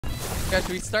Josh,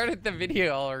 we started the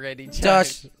video already.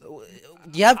 Josh,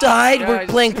 you have to hide. We're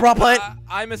playing prop hunt.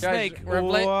 I'm a snake. We're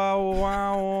playing.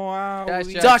 Wow.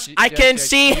 Josh, I can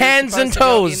see hands and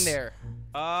toes.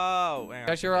 Oh.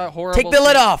 Josh, you're a horrible. Take the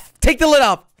lid off. Take the lid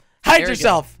off. Hide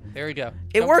yourself. There we go.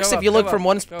 It works if you look from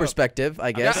one perspective,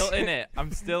 I guess.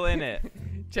 I'm still in it.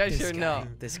 Josh, you're no.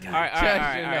 This guy. All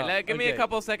right. Give me a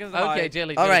couple seconds to hide. Okay,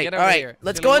 Jelly. All right. Get over here.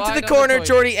 Let's Jelly, go into the corner,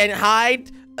 Jordy, and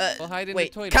hide. We'll hide in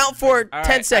wait, the toilet. count for All 10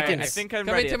 right, seconds. I think I'm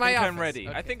Come ready. into my office.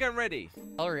 I think I'm ready.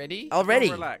 Already? Already?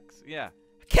 Relax. Yeah.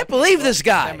 Can't believe this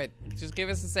guy. Damn it. Just give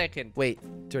us a second. Wait,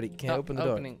 Jordy, can I open the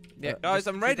door? Yeah. Guys,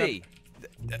 I'm ready.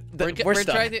 We're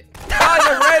stuck. Guys,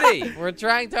 I'm ready. We're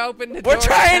trying to open the door. We're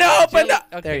trying to open the.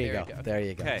 Okay, there you go. There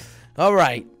you go. Okay. All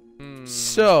right.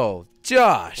 So,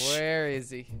 Josh. Where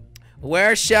is he?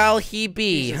 Where shall he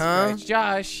be, Jesus huh? Christ.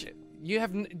 Josh,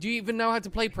 do you even know how to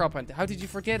play prop hunt? How did you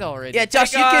forget already? Yeah,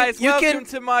 Josh, hey guys, you can. welcome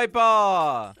to my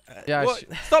bar. Josh,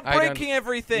 Stop breaking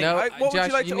everything. No, what Josh, would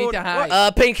you like to order? to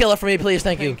hide. Painkiller for me, please.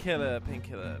 Thank you.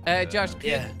 Painkiller. Josh,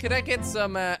 could I get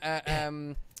some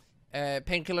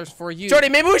painkillers for you? Jordy,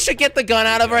 maybe we should get the gun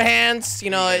out of our hands.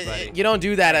 You know, you don't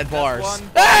do that at bars.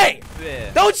 Hey!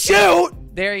 Don't shoot!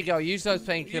 There you go. Use those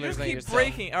painkillers You just on keep yourself.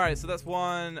 breaking. All right, so that's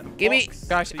one. Give me.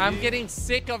 Josh, I'm getting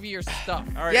sick of your stuff.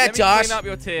 All right, yeah, let me Josh. clean up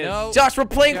your tears. No. Josh, we're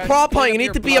playing prop hunt. You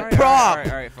need to be a prop,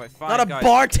 All right, fine, not a guys.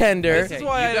 bartender. This is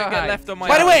why I don't get left on my.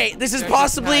 By the way, this is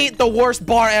possibly the worst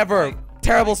bar ever.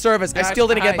 Terrible service. I still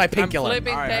didn't get my painkiller. I'm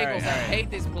flipping tables. I hate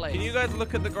this place. Can you guys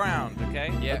look at the ground,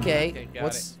 okay? Yeah. Okay. got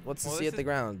What's to see at the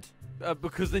ground?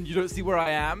 Because then you don't see where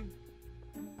I am.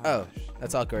 Oh,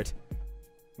 that's awkward.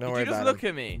 Don't worry Did you about just look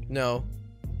at me? No.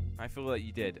 I feel like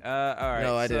you did. All right.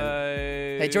 No, I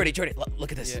didn't. Hey, Jordy,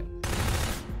 look at this. Yeah.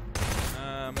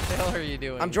 What the hell are you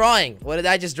doing? I'm drawing. What did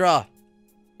I just draw?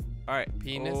 All right.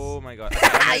 Penis. Oh my god.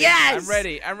 Yes!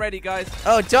 I'm ready, guys.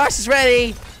 Oh, Josh is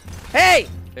ready. Hey!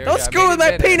 Don't screw with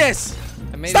my penis!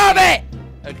 Stop it!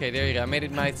 Okay, there you go. I made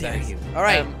it my size. All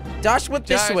right, Josh went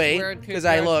this way because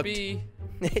I looked.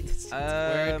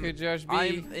 Where could Josh be?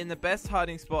 I'm in the best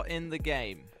hiding spot in the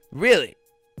game. Really?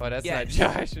 Oh, that's not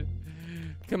Josh.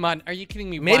 Come on, are you kidding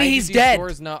me? Maybe he's dead.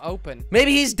 Doors not open.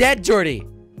 Maybe he's dead, Jordy.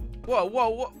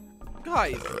 Whoa,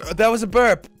 guys! That was a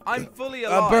burp. I'm fully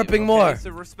alive. I'm burping more. So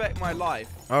respect my life.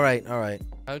 All right.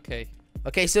 Okay.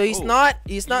 Okay, so he's not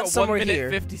somewhere 1 minute, here.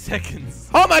 50 seconds.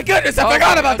 Oh my goodness, I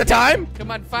forgot about the time.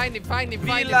 Come on, find him.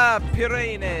 Villa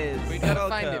Perennes. We gotta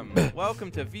find him.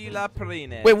 Welcome to Villa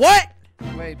Perennes. Wait, what?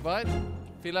 Wait, what?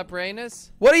 Villa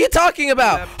Perennes? What are you talking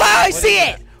about? Oh, I see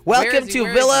it. That? Welcome to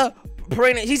Villa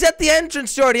Perennes. He's at the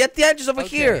entrance, Jordy. At the entrance over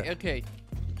here. Okay.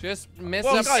 Just mess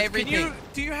Well, up guys, everything.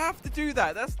 Do you have to do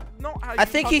that? That's not how you I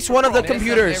think he's one of the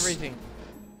computers. Everything.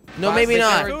 No, maybe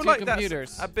not. I feel Two like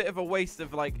computers. that's a bit of a waste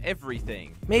of like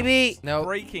everything. Maybe. No.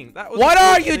 Breaking. That was What a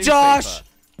are good you, newspaper. Josh?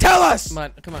 Tell us.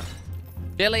 Come on.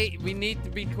 Billy, we need to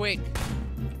be quick.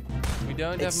 We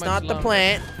don't have It's much not the longer.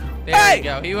 plant. There Hey! we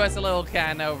go. He was a little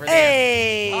can over there.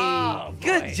 Hey! Oh,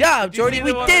 Good boy. job, Did you Jordy. see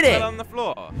We the one did that it. fell on the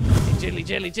floor?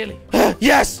 Jelly.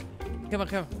 Yes. Come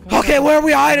on. Okay, where are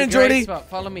we hiding, Great Jordy? spot.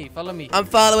 Follow me. I'm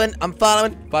following.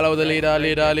 Follow the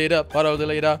leader. Follow the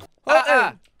leader.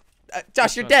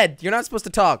 Josh, you're dead. You're not supposed to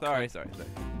talk. Sorry. It's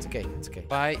okay.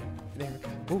 Bye. There we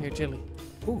go. Here, Jelly.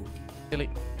 Ooh. Jelly.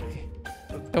 Okay.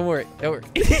 Don't worry.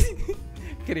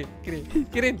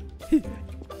 Get in.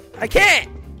 I can't.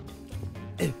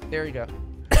 There we go.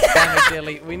 Damn it,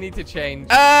 Jelly. We need to change.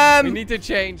 We need to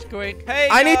change quick. Hey,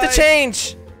 I need to guys.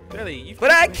 change. Jelly,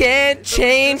 But I can't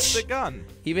change. The gun.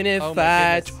 Even if Oh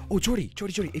my goodness. Oh, Jordy,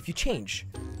 if you change,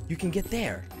 you can get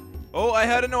there. Oh, I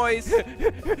heard a noise.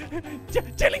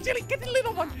 Jelly, get the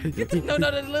little one. No,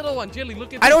 the little one. Jelly,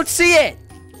 look at this. I don't see it.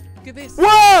 Look at this.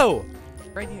 Whoa!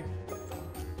 Right here.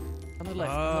 On the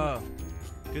left.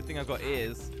 Good thing I've got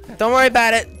ears. Don't worry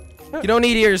about it. You don't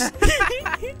need ears.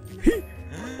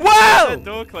 Whoa! The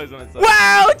door closed on itself.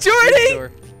 Wow, Jordy!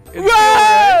 It's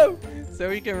Whoa! so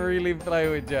we can really play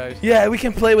with Josh. Yeah, we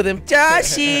can play with him.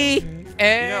 Joshy!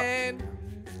 And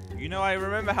I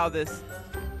remember how this.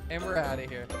 and we're out of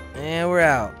here. And we're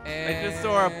out. And I just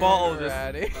saw a bottle we're just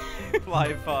outta here.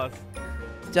 fly past.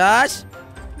 Josh?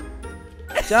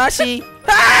 Joshy!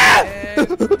 Ah! And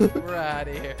we're out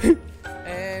of here.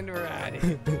 And we're out of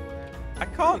here. I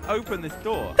can't open this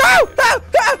door.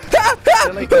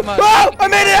 Jelly, come on. Oh, I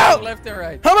made it out! Left or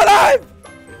right? I'm alive!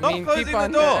 Stop closing the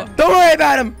door. Don't worry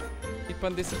about him. Keep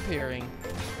on disappearing.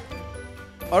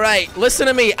 All right, listen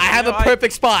to me. I have a I-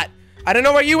 perfect spot. I don't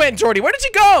know where you went, Jordy. Where did you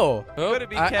go? Oh, gotta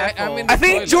be careful. I'm in the I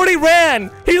think toilet. Jordy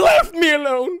ran. He left me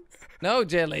alone. No,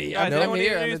 Jelly. Guys, I'm anyone need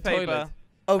here a in the newspaper? toilet.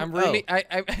 Oh, I'm really.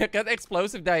 I got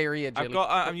explosive diarrhea, Jilly.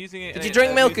 I'm using it. Did you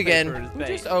drink milk again? Who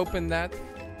just opened that?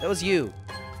 That was you.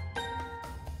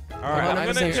 All right, I'm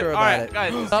 100% sure about all right, it.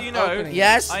 guys, just so Stop you know, opening.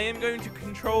 Yes. I am going to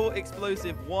control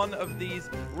explosive one of these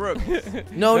rooms.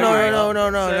 No.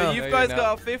 So you've No, guys you're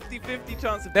got a 50-50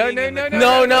 chance of No, being no, in the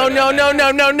no,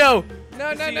 No. No.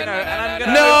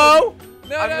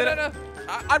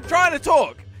 I'm trying to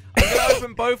talk. I'm going to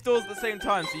open both doors at the same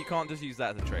time, so you can't just use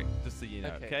that as a trick. Just so you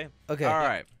know, okay? Okay. All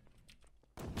right.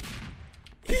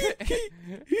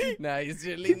 Nice,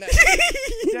 Jilly. Nice.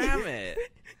 Damn it.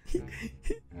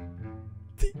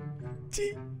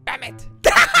 Damn it.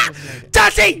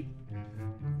 Dusty!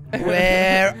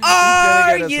 Where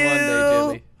are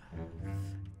you?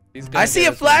 I see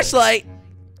a flashlight.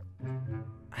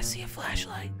 I see a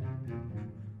flashlight.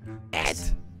 Ed.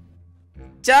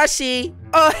 Joshy.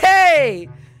 Oh, hey.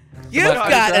 You've Come on,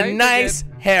 got I'm a trying to nice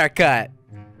haircut.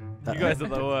 You guys are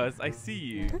the worst. I see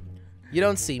you. You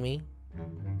don't see me.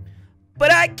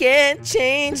 But I can't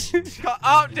change. Shut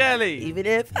up, Jelly. Even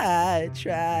if I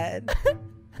tried.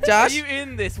 Are Josh. you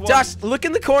in this one? Josh, look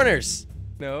in the corners.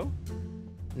 No.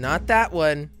 Not that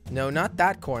one. No, not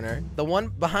that corner. The one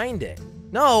behind it.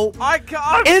 No. I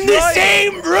can't. In the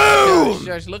same room.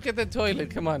 Josh, look at the toilet.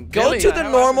 Come on. Go Jilly. to the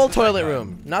How normal happens to that toilet guy?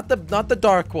 room. Not the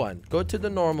dark one. Go to the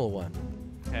normal one.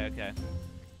 Okay.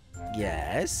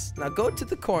 Yes. Now go to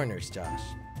the corners, Josh.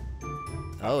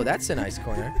 Oh, that's a nice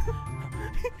corner.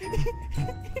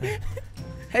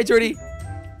 Hey, Jordy.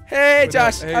 Hey,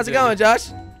 Josh. Hey, How's it Jordy. going, Josh?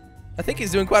 I think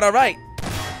he's doing quite all right.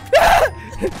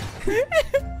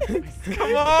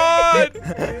 Come on.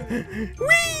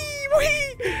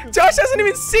 Wee! Josh hasn't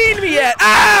even seen me yet.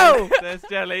 Ow! There's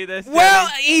Jelly. There's Jelly. Well,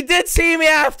 he did see me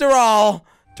after all.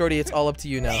 Jordy, it's all up to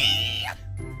you now.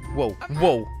 Whoa,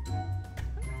 whoa.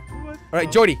 What? All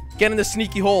right, Jordy, get in the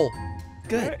sneaky hole.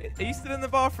 Good. Are you still in the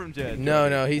bathroom, Jed?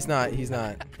 No, he's not. He's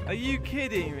not. Are you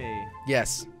kidding me?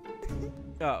 Yes.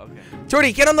 Oh, okay.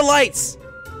 Jordy, get on the lights.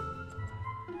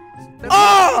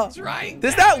 Oh! That's right.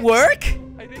 Does that work?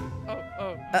 I think.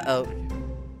 Oh. Uh-oh.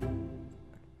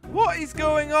 What is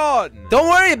going on? Don't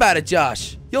worry about it,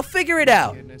 Josh. You'll figure it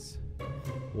out. Goodness. So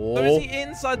Whoa. is he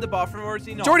inside the bathroom or is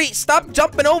he not? Jordy, stop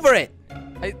jumping over it.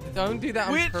 Don't do that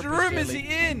on Which purpose, room is Jilly.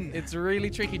 he in? It's really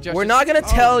tricky, Josh. We're not gonna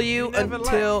tell you he never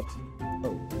until. left.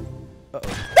 Oh. Uh-oh.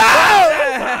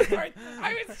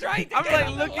 I was trying to I'm get like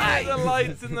on the looking at the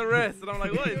lights and the rest, and I'm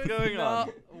like, what is It's going not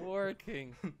on?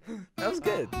 working. That was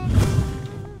good.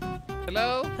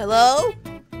 Hello? Hello?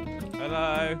 Hello.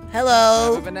 I have a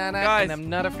Hello? banana, Guys, and I'm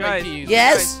not afraid guys, to use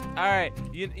Yes? All right,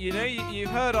 you know you've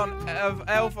heard of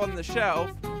Elf on the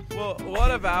Shelf. Well,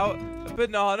 what about a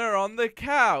banana on the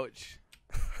couch?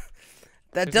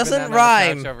 That There's a doesn't banana on the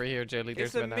rhyme. couch over here, Jilly. There's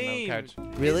It's a a banana on the meme.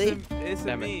 couch. Really? It's a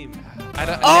Damn it. meme. I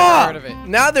never Oh! heard of it.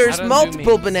 Now there's I don't do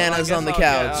multiple memes. bananas Well, on the I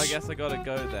couch. guess I gotta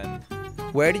go then.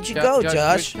 Where did you go,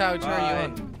 Josh? Which couch are you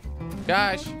on?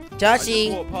 Josh. I Joshy.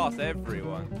 just walked past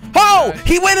everyone. Oh!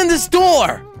 He went in this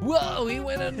door! Whoa, he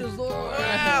went in the door.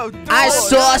 Wow, I doors.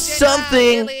 saw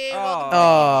something! Oh,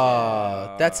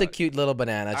 Oh, that's a cute little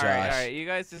banana, Josh. All right, you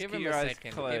guys just Give keep him your a eyes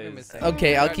second. closed. Give him a second.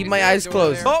 Okay, I'll Josh, keep is my there a eyes door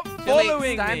closed. there? Stop Jilly,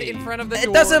 following stand me. in front of the door.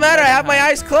 It doesn't matter, I have my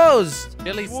behind. eyes closed.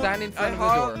 Jilly, stand in front of the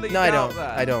hardly door. No, I doubt don't.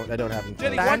 that. I don't have them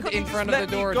Jenny, closed. why Stand can't in you front just of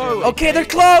the let me door, go? Jilly. Okay, they're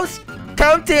closed.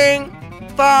 Counting.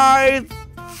 5,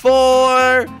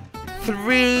 4,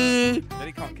 3,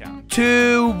 Jenny can't count.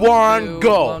 2, 1, Two,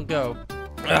 go. one, go.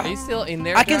 Are you still in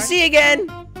there, I can Josh? see again.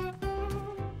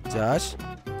 Josh,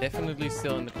 Definitely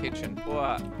still in the kitchen.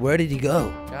 What? where did he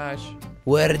go? Josh.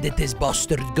 Where did this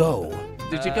bastard go?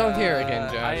 Did you go here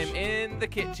again, Josh? I am in the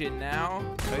kitchen now.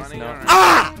 Running not. around.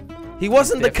 Ah! He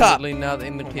wasn't the cup. Definitely not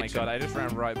in the Oh my kitchen. god, I just ran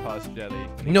right past Jelly.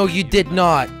 No, you did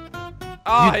not.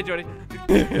 Oh, hey, Johnny.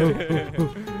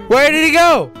 Where did he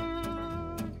go?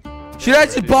 Should I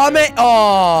just bomb it?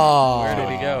 Oh. Where did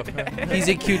he go? He's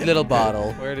a cute little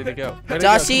bottle. Where did he go? Where did he go?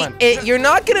 Joshy, Come on. you're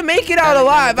not gonna make it out Damn it,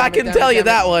 alive. damn I it, can damn tell it, you damn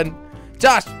that one.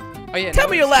 Josh, Oh, yeah, tell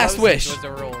no me your last explosives wish. was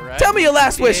the rule, right? tell me your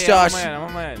last wish, Josh. I'm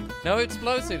on my own. No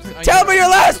explosives. Tell me your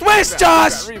last wish,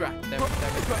 Josh. Rebound. Damn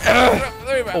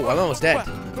it, Oh, I'm almost dead.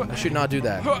 I should not do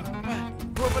that.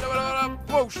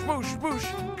 Whoosh, whoosh, whoosh.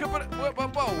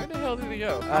 Where the hell did he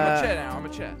go? I'm a chair now. I'm a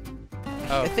chair.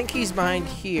 Oh, I think he's behind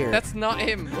here. that's not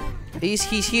him. He's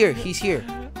here. He's here.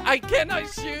 I cannot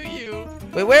shoot you.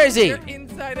 Wait, where is he? You're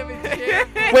inside of his chair.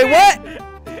 Wait, what?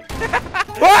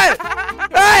 What?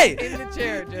 Hey! In the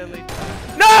chair, Jelly.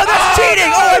 No, that's cheating!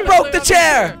 Oh, I broke the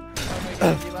chair! Oh my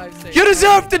god, you life saved You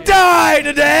deserve to die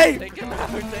today. Take him out.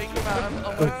 Take him out. I'm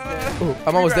almost dead. Ooh,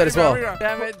 I'm almost dead as well.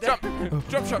 Damn it.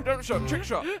 Drop shot, trick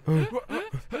shot.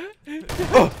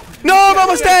 Oh, no, I'm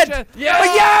almost dead. Yeah. Oh,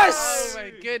 yes. Oh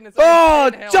my goodness. Oh,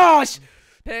 10 health. Josh.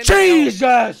 10 Jesus.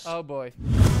 health. Oh boy.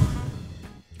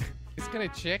 It's gonna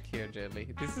check here, Jelly.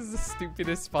 This is the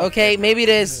stupidest spot. Okay, maybe it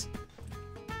is.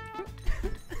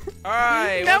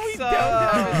 Alright, Now what's we don't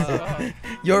have a up? spot.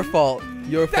 Your fault.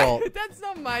 Your fault. That's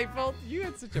not my fault. You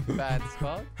had such a bad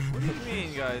spot. What do you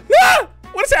mean, guys? Ah!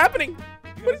 What is happening?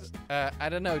 You guys I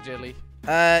don't know, Jelly.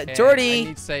 And I Jordy,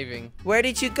 need saving. where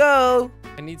did you go?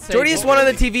 I need saving. Jordy is one of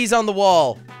the TVs on the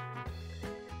wall.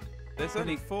 there's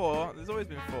only 4. There's always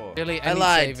been 4. Jelly, I I need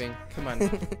lied. saving. Come on.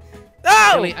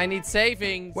 No! Jelly, I need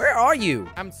saving. Where are you?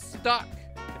 I'm stuck.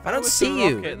 I don't see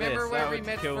you. Remember where we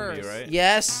met first? Right?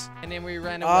 Yes. And then we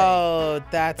ran away. Oh, Go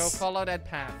that's follow that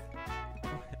path. okay.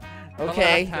 Follow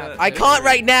that path, I Jelly. can't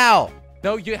right now.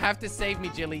 No, you have to save me,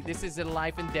 Jelly. This is a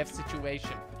life and death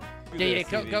situation. Yeah,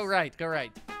 go right, go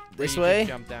right. This Or you way? just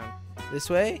jump down. This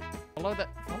way? Follow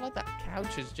that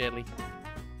couches, Jelly.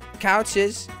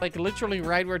 Couches. Like literally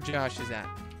right where Josh is at.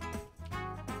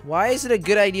 Why is it a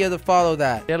good idea to follow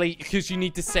that? Jelly, because you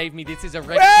need to save me. This is a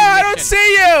rescue I don't mission.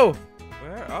 see you.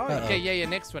 Where are you? Uh-oh. Okay, yeah,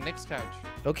 next one, next couch.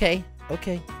 Okay.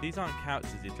 Okay. These aren't couches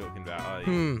you're talking about, are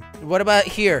you? What about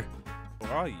here?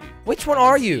 Where are you? Which one I don't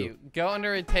are see you? Go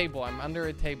under a table. I'm under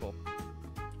a table.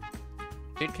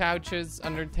 Big couches,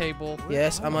 under a table.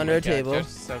 Yes, I'm Oh under my a God, table. Josh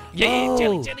is so yeah,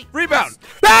 Oh. Jelly. Rebound!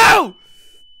 No!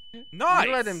 Nice!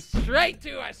 You led him straight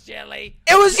to us, Jelly.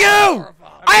 It was you! Horrible.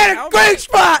 I had a great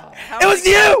spot! How It was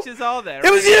many you! couches are there?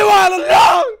 It was you all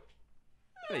along!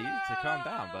 Hey, you need to calm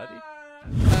down,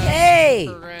 buddy. Hey!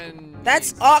 Friend.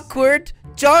 That's awkward.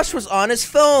 Josh was on his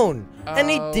phone, and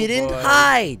he Oh, didn't boy.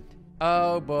 hide.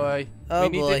 Oh boy. Oh,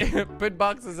 we need to put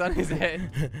boxes on his head.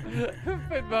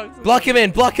 Put boxes. Block him in,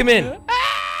 block him in.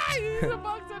 Ah! He's a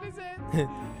box on his head.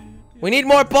 We need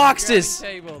more boxes.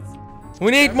 Tables. We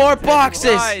need more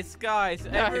boxes. Guys,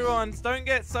 everyone, don't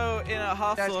get so in a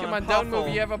hustle. Josh, come on, and don't puffle.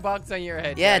 move. You have a box on your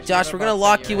head. Yeah, you Josh, have we're a gonna box on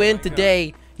lock your you head. in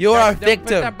today. You're Josh, our don't victim.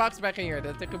 Put that box back in here.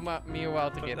 That took me a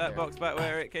while to Put get that there. box back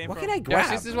where it came What from. can I Josh, grab?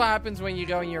 this is what happens when you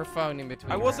go on your phone in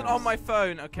between. I wasn't on my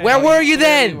phone, okay? Where were you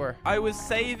There then? were. I was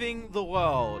saving the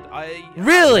world. Yeah,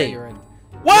 Really? you're in. You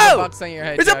have a Whoa! box on your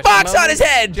head, There's a Josh. box The on his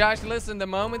moment- head. Josh, listen. The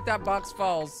moment that box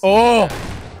falls. Oh,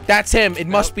 that's him. It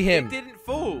must be It him. didn't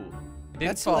fall. It didn't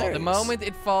That's fall. hilarious. The moment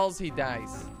it falls, he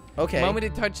dies. Okay. The moment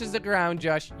it touches the ground,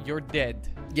 Josh, you're dead.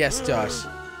 Yes, Josh.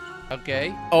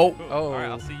 Okay. Oh. Cool. Oh. All right,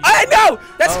 I'll see you. I know.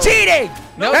 That's Oh. cheating.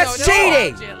 No, That's no,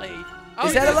 cheating. Jelly.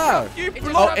 Is that allowed? You It just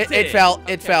blocked Oh, dropped it fell. It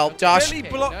Okay, fell. okay. Josh, Jelly Okay,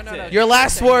 blocked no, it. your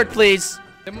last Okay. word, please.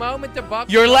 The moment the box.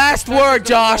 Your touches last the word,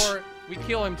 Josh. floor, we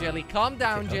kill him, Jelly. Calm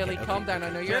down, Okay, Jelly. okay, Calm okay. down. I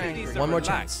know you're Jelly angry. needs to One more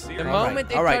relax. chance. So The you're All right.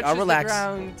 moment it All right, I'll touches the relax.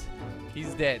 ground,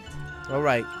 he's dead. All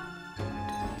right.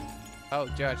 Oh,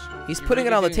 Josh. He's you're putting it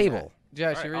really on the doing table. that.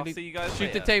 Josh, All you right, I'll really see you guys shoot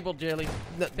the later. table, Jelly.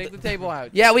 No, Take the table out.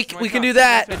 Yeah, we can do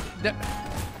that.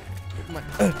 Come on.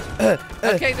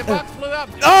 Okay, the box blew up.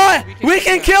 Josh. Oh, we get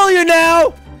can it kill you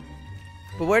now.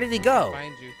 But where did he go?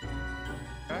 Find you.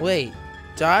 Wait,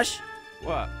 Josh?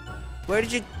 What? Where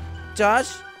did you...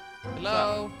 Josh?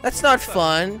 Hello. That's not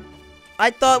fun. I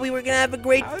thought we were gonna have a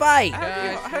great fight.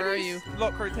 Guys, where are do you?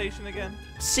 Lock rotation again.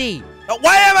 C. Oh,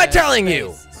 why am I telling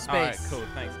you? Space. All right, cool.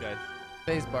 Thanks, guys.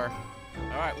 Space bar.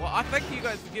 All right. Well, I thank you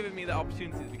guys for giving me the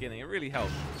opportunity at the beginning. It really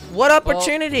helped. What Well,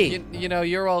 opportunity? you know,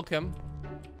 you're welcome.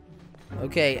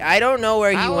 Okay, I don't know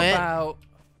where he How went. about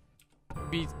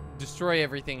we destroy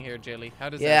everything here, Jelly? How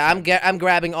does Yeah, that I'm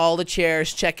grabbing all the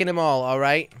chairs, checking them all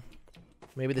right?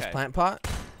 Maybe this Okay. plant pot?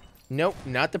 Nope,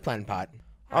 not the plant pot.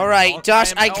 All right, on-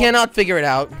 Josh, I I am on- cannot figure it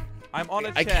out. I'm on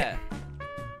a I chair.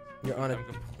 You're on a... I'm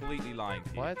completely lying to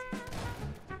you. What?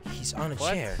 He's on a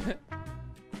What? chair.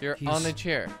 You're He's- on a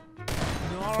chair.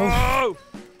 No!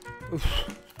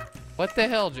 What the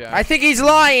hell, Josh? I think he's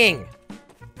lying.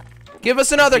 Give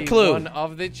us another Be clue. One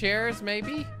of the chairs,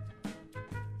 maybe?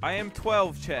 I am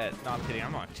 12 chairs. No, I'm kidding.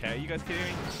 I'm not a chair. You guys kidding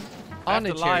me? I On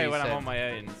have a to chair, lie you when said. I'm on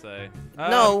my own, so.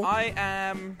 No. I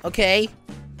am. Okay.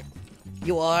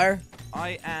 You are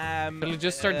I am. It'll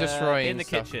just start destroying in the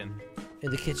stuff. kitchen.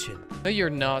 in the kitchen. No, you're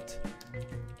not.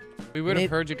 We would have Maybe-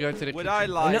 heard you go to the Would kitchen. I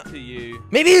lie No. to you?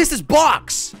 Maybe it's this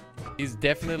box. He's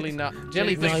definitely not.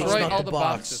 Jelly, No, he's destroy not all the the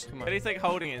box. boxes. Come At on. least like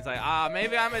holding it. It's like,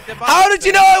 maybe I'm a debug. How did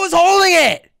you know I was holding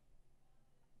it?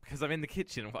 Because I'm in the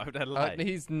kitchen. Why would I Oh, lie?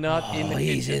 he's not in the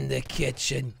he's kitchen. in the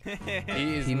kitchen.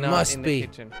 He is He not must in be. the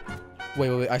kitchen.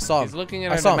 Wait. I saw He's him. looking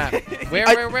I at saw the him. map. Where,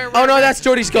 I- where? Oh no, that's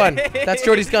Jordy's gun. That's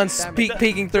Jordy's gun Damn it.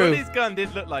 peeking through. Jordy's gun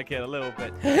did look like it a little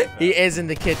bit. He is in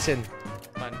the kitchen.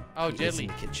 Come on. Oh, He is in jelly.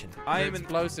 the kitchen. I There are am in.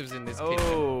 explosives in this kitchen.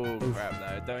 Oh crap!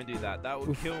 No, don't do that. That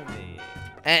would kill me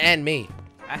And me.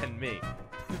 and me.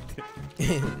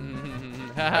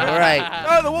 All right.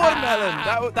 Oh, the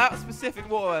watermelon. That specific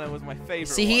watermelon was my favorite.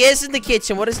 See, he is in the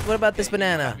kitchen. What about this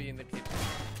banana? Be in the kitchen.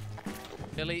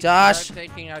 Jelly, Josh, start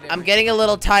taking out I'm everything. getting a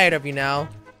little tired of you now.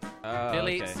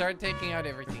 Jelly, Okay. start taking out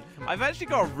everything. Come on. I've actually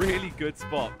got a really good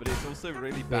spot, but it's also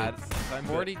really bad. at the same time,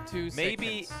 but 42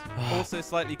 maybe seconds. also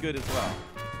slightly good as well.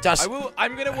 Josh.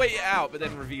 I'm gonna wait it out, but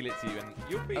then reveal it to you, and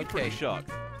you'll be Okay. pretty shocked.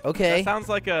 Okay. That sounds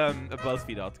like a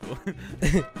BuzzFeed article.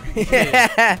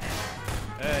 Yeah.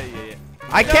 Yeah.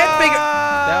 I can't figure.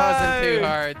 That wasn't too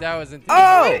hard. That wasn't too Oh!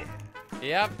 hard.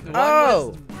 Yep. One Oh.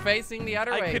 was facing the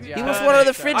other I way, couldn't Josh. He was turn one of it,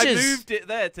 the so I fridges. moved it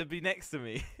there to be next to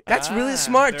me. That's really Ah.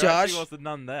 smart, There Josh. actually was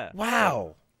none there.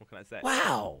 Wow. What can I say?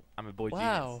 Wow. I'm a boy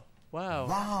Wow.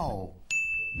 Wow.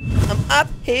 I'm up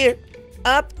here,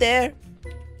 up there.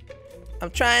 I'm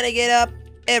trying to get up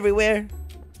everywhere.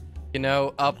 You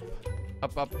know, up,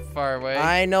 far away.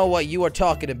 I know what you are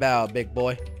talking about, big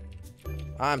boy.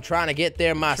 I'm trying to get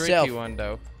there myself. Tricky one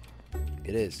though.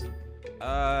 It is.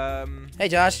 genius. Hey,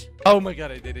 Josh. Oh my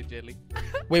god, I did it, Jelly.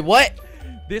 Wait, what?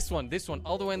 This one,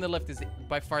 all the way on the left is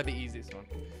by far the easiest one.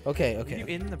 Okay, Are okay. you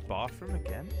in the bathroom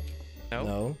again?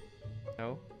 No,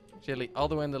 No. Jelly, all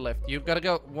the way on the left. You've got to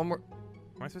go one more.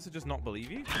 Am I supposed to just not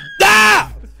believe you?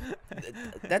 Ah!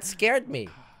 That scared me.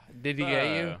 Did he get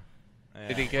you? Yeah.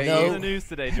 Did he get No. In the news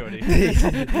today, Jordy.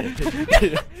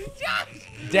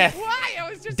 Death. Why? I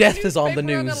was just Death is on the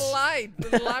newspaper on news. the light.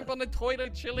 The lamp on the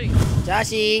toilet chilling.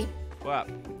 Joshy, What?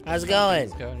 how's it going?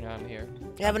 What's going on here?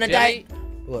 You having a Jelly, day?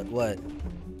 What?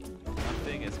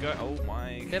 Nothing is going. Oh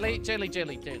my. Jelly.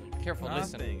 Careful,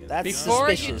 listen. Nothing is That's going- Before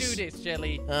suspicious. you do this,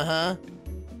 Jelly, Uh-huh.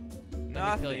 let me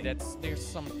tell you Nothing. there's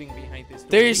something behind this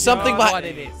door. There's You something know behind- what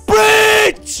it is.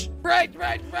 Breach! Right.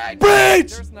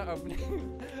 Breach! There's no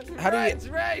opening. How do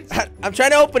you- Right. I'm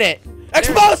trying to open it.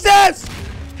 Explosives!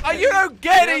 Oh, you don't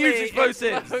get it, you Jelly,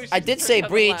 explosives! explosions I did are say not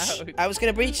breach. allowed. I was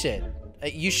gonna breach it.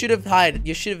 You should have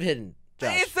hidden,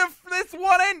 Josh. It's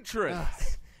one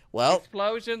entrance. Well,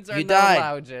 Explosions are you not died.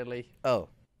 allowed, Jelly. oh,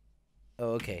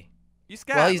 okay. You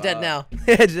scared. Well, he's dead now.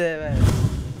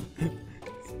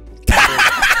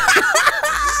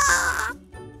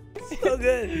 So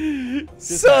good.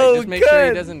 So Just make sure he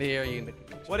good. doesn't hear you.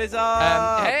 What is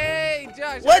up? Hey,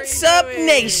 Josh. What's how are up, you doing?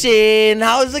 nation?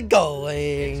 How's it It's your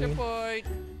going? boy,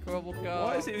 Crubble.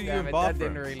 Why is it you Damn in that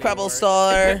didn't bathrooms? really Crabble work.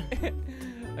 Star.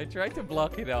 I tried to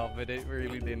block it off, but it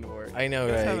really didn't work. I know,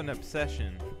 You guys have right? an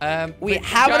obsession. We but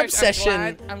have an Josh,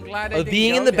 obsession I'm glad I of didn't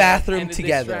being go in the there, bathroom and the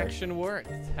together. distraction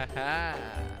worked. Haha.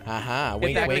 Haha, Put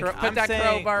wink, that, wink. put I'm that saying-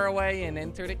 crowbar away and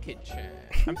enter the kitchen.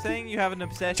 I'm saying you have an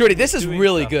obsession. Jordy, with this is doing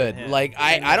really stuff in good. here. Like,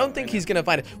 I don't think I know. he's gonna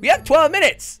find it. We have 12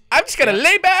 minutes. I'm just gonna Yeah.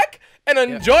 lay back and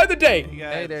enjoy the day. You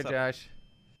guys Hey there, suck. Josh.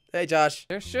 Hey, Josh.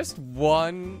 There's just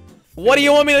one. What do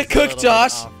you want me to Just a cook, little bit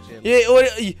Josh? off,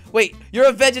 Jim. Wait, you're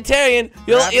a vegetarian.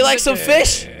 You Grabbing like the some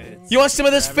fish? bits. You want some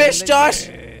of this Grabbing fish, the Josh?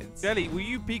 bits. Jelly, will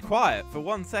you be quiet for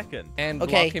 1 second? And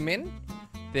Okay. block him in.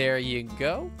 There you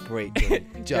go. Great, Jordy.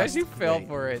 Josh, you fell great.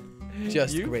 for it.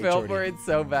 Just you great, fell Jordy. for it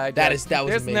so bad. That Josh. was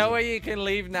There's no amazing. way you can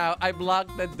leave now. I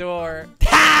blocked the door.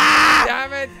 Ha!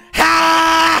 Damn it.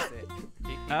 Ha!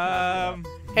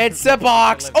 It's a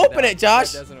box. Open it,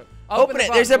 Josh. Open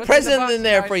it. There's a present in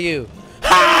there for you.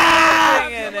 Ha!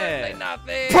 in it.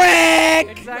 Nothing.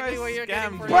 Prank! Exactly what you're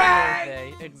getting for your Prank!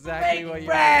 birthday. Exactly Fake what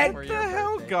you're prank! getting for What your the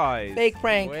hell, birthday. guys? Fake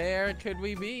prank. Where could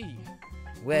we be?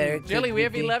 Where Jelly, could we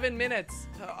have be? 11 minutes.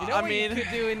 You know I what mean- you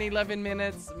could do in 11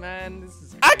 minutes, man? This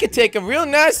is I could take a real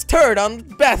nice turd on the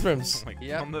bathrooms. Like,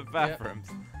 Yep, on the yep. bathrooms.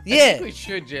 I Yeah. think we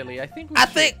should, Jelly. I think we I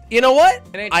should. think, you know what?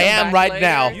 And then I come am back right later.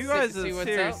 now. You See- guys see are what's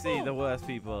seriously up. the worst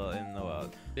people in the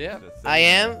world. Yeah. Just I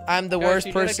saying. am. I'm the Josh, worst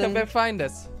you gotta person. Come and find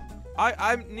us.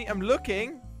 I'm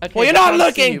looking. Okay, Well, you're we not can't see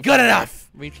looking you good from enough.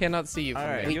 there. We cannot see you from All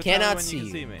right. there. We you'll tell me cannot when see you.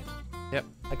 you. Can see me.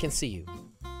 I can see you.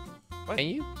 Can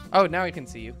you? Oh, now we can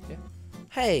see you. Yeah.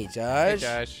 Hey, Hey, Josh.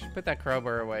 Josh, put that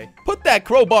crowbar away. Put that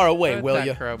crowbar away, Put will that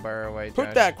you? crowbar away, Josh.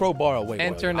 Put that crowbar away.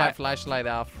 And will turn you? that flashlight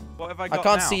off. What have I I got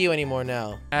can't now? see you anymore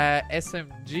now.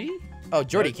 SMG? Oh,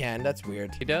 Jordy What? can. That's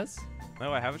weird. He does?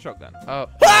 No, I have a shotgun. Oh,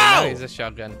 Wow! no, he's a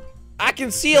shotgun. I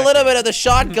can see a little bit of the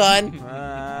shotgun.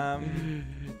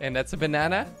 And that's a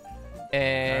banana.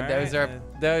 And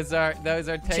Alright, those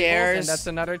are tables. Chairs. And that's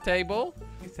another table.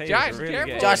 These tables Josh, are really careful.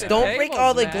 getting Josh, me. don't tables, break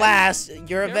all the man. glass. You're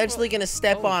Careful. eventually gonna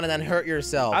step Oh. on and then hurt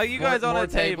yourself. Are you guys on More a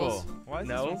table? tables. Why is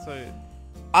No. this one so?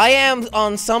 I am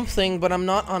on something, but I'm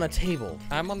not on a table.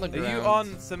 I'm on the Are ground. you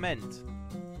on cement?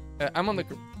 I'm on the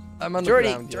Jordy,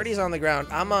 ground. yes. Jordy's on the ground.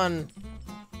 I'm on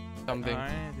something.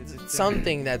 Alright,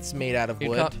 something that's made out of You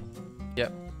wood. can't-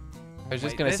 Yep. I was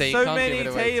just Wait, gonna say you there's so can't give many it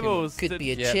away too tables. Could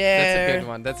be a Yeah, chair. that's a good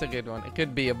one. That's a good one. It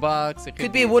could be a box. It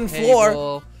could be a a wooden floor.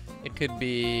 table, It could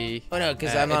be. Oh no,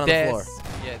 because a I'm not on desk. the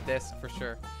floor. Yeah, desk for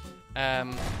sure.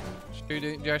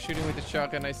 Josh shooting with the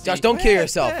shotgun. I see. Josh, don't kill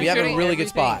yourself. We have a Shooting really good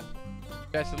spot.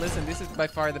 Josh, listen, this is by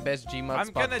far the best Gmod I'm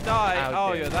spot. gonna die. out Oh,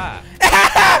 there. you're that.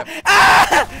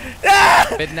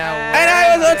 But now. And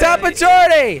I was on top of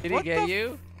Jordy. Did he What get the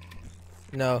you?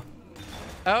 No.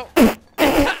 Oh.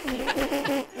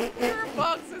 There were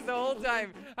boxes the whole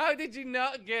time. How did you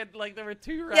not get, like, there were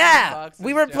 2 random Yeah, boxes?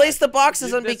 we replaced the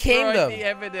boxes You and became destroyed them. the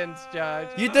evidence, Josh.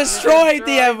 You destroyed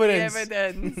the evidence.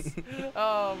 evidence.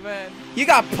 Oh, man. You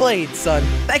got played, son.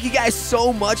 Thank you guys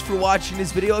so much for watching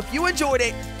this video. If you enjoyed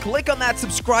it, click on that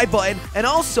subscribe button. And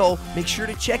also, make sure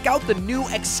to check out the new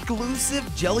exclusive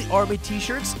Jelly Army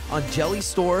t-shirts on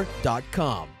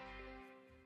jellystore.com.